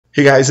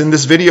Hey guys, in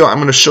this video I'm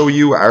going to show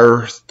you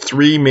our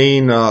three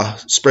main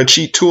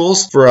spreadsheet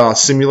tools for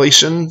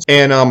simulations,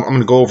 and I'm going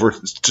to go over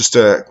just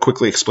to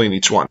quickly explain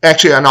each one.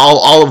 Actually, on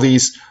all of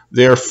these,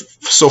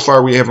 so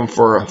far we have them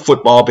for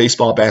football,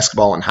 baseball,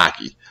 basketball, and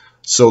hockey.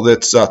 So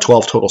that's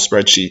 12 total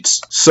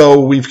spreadsheets.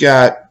 So we've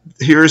got,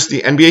 here's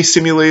the NBA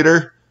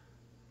simulator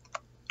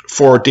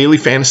for daily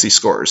fantasy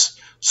scores.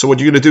 So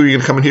what you're going to do, you're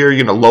going to come in here,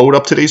 you're going to load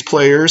up today's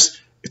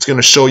players. It's going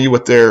to show you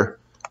what their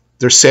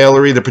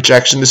salary, the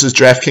projection. This is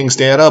DraftKings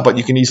data, but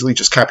you can easily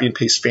just copy and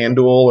paste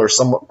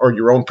FanDuel or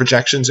your own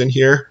projections in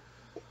here.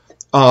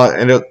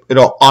 And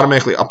it'll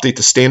automatically update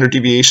the standard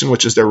deviation,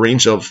 which is their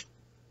range of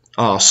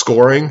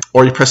scoring.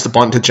 Or you press the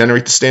button to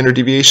generate the standard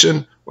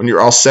deviation. When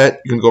you're all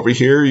set, you can go over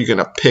here. You're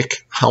going to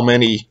pick how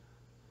many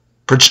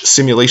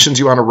simulations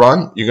you want to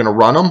run. You're going to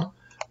run them.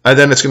 And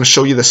then it's going to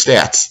show you the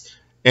stats.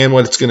 And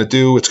what it's going to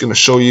do, it's going to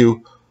show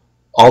you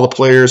all the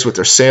players with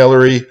their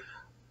salary,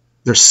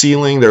 their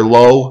ceiling, their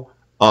low,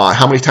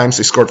 how many times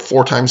they scored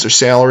 4 times their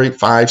salary,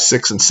 5,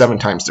 6, and 7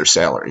 times their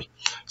salary.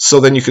 So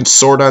then you can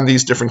sort on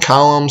these different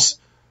columns,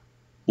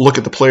 look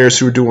at the players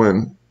who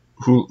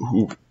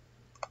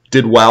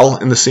did well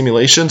in the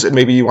simulations, and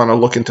maybe you want to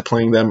look into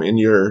playing them in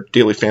your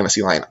daily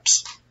fantasy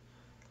lineups.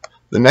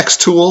 The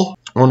next tool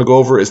I want to go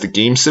over is the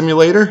game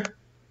simulator.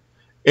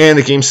 And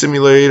the game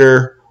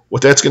simulator,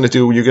 what that's going to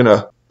do, you're going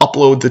to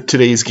upload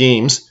today's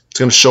games. It's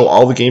going to show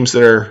all the games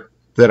that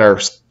are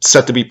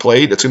set to be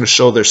played. It's going to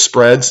show their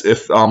spreads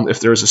if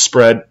there's a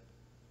spread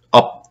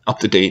up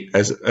to date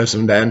as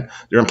of then,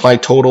 their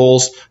implied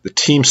totals, the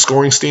team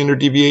scoring standard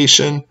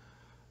deviation,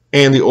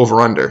 and the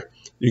over/under.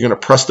 You're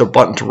going to press the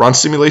button to run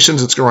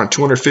simulations. It's going to run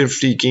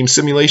 250 game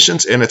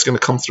simulations, and it's going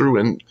to come through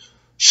and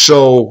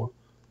show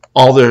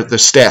all the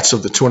stats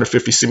of the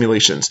 250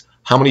 simulations.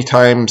 How many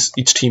times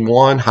each team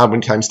won, how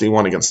many times they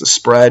won against the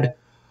spread,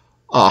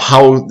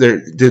 how they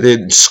did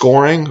in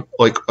scoring,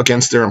 like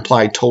against their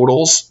implied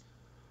totals,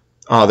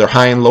 their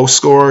high and low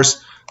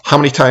scores, how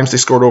many times they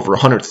scored over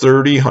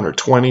 130,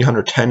 120,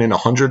 110, and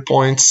 100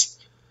 points,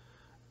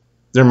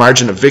 their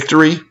margin of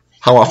victory,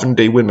 how often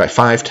they win by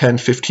 5, 10,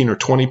 15, or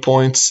 20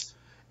 points,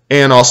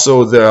 and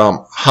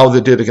also how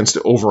they did against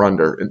the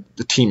over/under,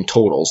 the team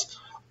totals,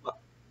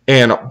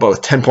 and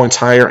both 10 points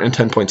higher and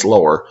 10 points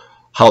lower,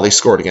 how they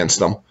scored against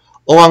them,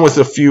 along with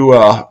a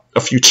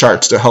few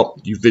charts to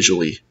help you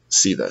visually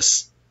see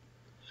this.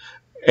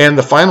 And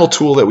the final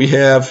tool that we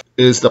have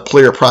is the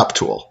player prop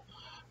tool.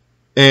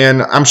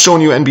 And I'm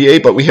showing you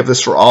NBA, but we have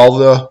this for all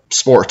the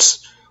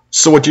sports.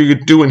 So what you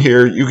do in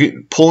here, you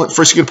can pull in,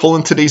 first you can pull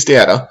in today's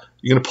data.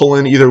 You're going to pull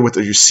in either with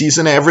your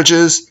season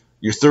averages,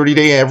 your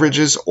 30-day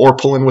averages, or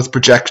pull in with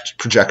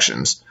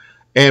projections.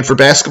 And for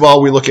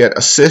basketball, we look at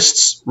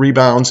assists,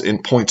 rebounds,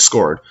 and points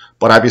scored.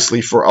 But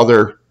obviously for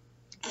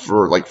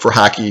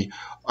hockey,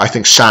 I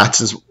think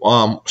shots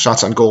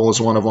on goal is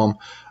one of them,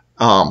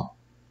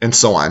 and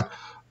so on.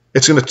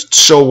 It's going to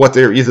show what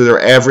either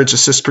their average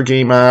assists per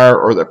game are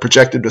or their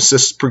projected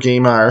assists per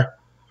game are.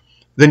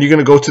 Then you're going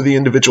to go to the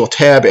individual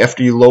tab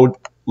after you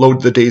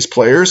load the day's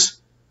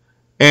players,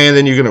 and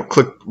then you're going to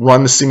click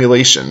Run the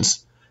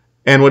Simulations.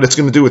 And what it's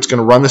going to do, it's going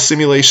to run the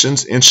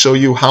simulations and show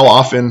you how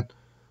often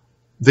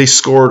they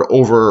scored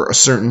over a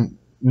certain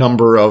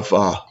number of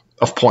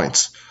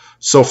points.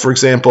 So, for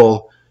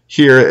example,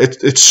 here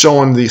it's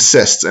showing the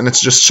assists, and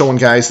it's just showing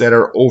guys that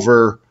are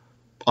over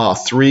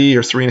 3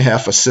 or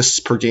 3.5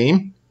 assists per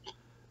game.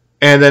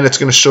 And then it's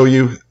going to show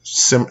you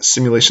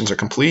simulations are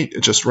complete.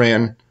 It just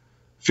ran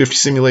 50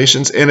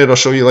 simulations, and it'll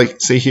show you,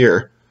 like, say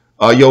here,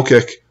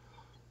 Jokic,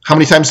 how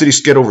many times did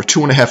he get over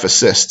 2.5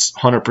 assists?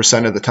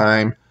 100% of the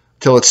time,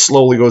 till it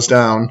slowly goes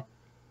down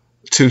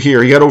to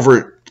here. He got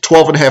over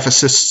 12.5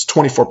 assists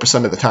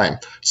 24% of the time.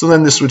 So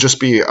then this would just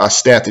be a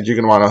stat that you're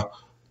going to want to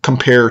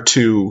compare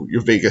to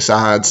your Vegas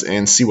odds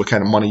and see what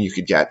kind of money you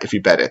could get if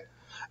you bet it.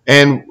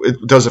 And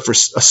it does it for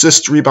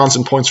assists, rebounds,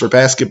 and points for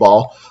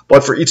basketball.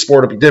 But for each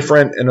sport, it'll be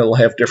different, and it'll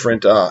have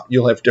different.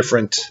 You'll have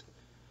different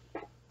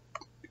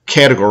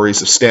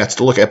categories of stats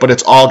to look at. But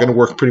it's all going to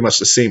work pretty much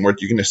the same. Where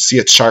you're going to see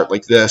a chart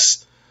like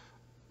this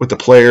with the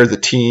player, the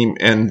team,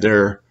 and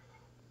their,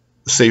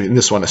 say in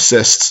this one,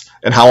 assists,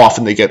 and how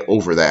often they get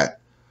over that.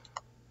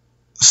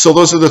 So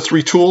those are the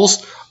three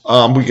tools.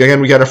 We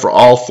got it for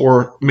all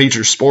 4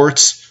 major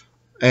sports,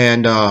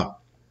 and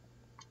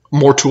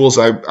more tools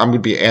I'm going to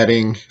be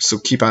adding, so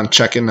keep on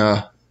checking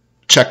the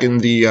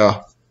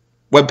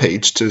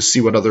webpage to see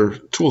what other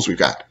tools we've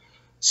got.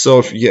 So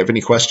if you have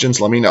any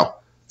questions, let me know.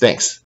 Thanks.